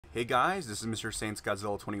Hey guys, this is Mr. Saints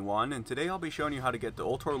Godzilla 21, and today I'll be showing you how to get the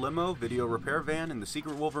Ultor Limo, video repair van, and the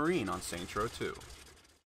secret Wolverine on Saints Row 2.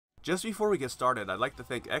 Just before we get started, I'd like to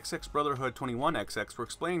thank XX Brotherhood 21XX for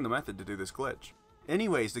explaining the method to do this glitch.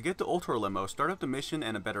 Anyways, to get the Ultor Limo, start up the mission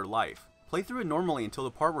and A Better Life. Play through it normally until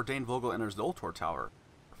the part where Dane Vogel enters the Ultor Tower.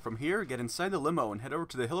 From here, get inside the limo and head over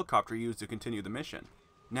to the helicopter used to continue the mission.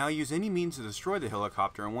 Now use any means to destroy the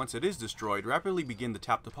helicopter, and once it is destroyed, rapidly begin to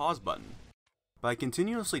tap the pause button. By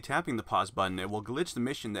continuously tapping the pause button, it will glitch the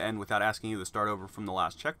mission to end without asking you to start over from the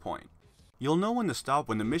last checkpoint. You'll know when to stop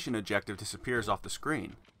when the mission objective disappears off the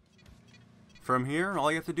screen. From here,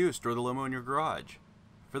 all you have to do is store the limo in your garage.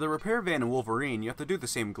 For the repair van and Wolverine, you have to do the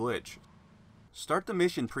same glitch. Start the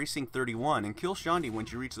mission Precinct 31 and kill Shandi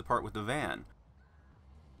once you reach the part with the van.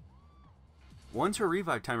 Once her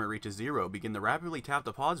revive timer reaches 0, begin to rapidly tap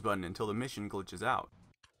the pause button until the mission glitches out.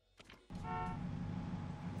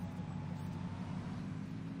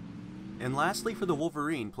 And lastly, for the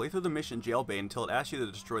Wolverine, play through the mission Jailbait until it asks you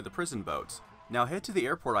to destroy the prison boats. Now head to the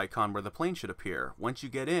airport icon where the plane should appear. Once you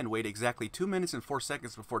get in, wait exactly 2 minutes and 4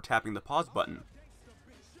 seconds before tapping the pause button.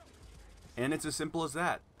 And it's as simple as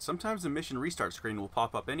that. Sometimes the mission restart screen will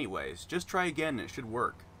pop up anyways. Just try again and it should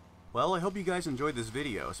work. Well, I hope you guys enjoyed this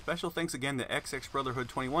video. Special thanks again to XX Brotherhood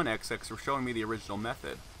 21XX for showing me the original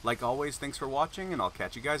method. Like always, thanks for watching, and I'll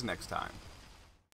catch you guys next time.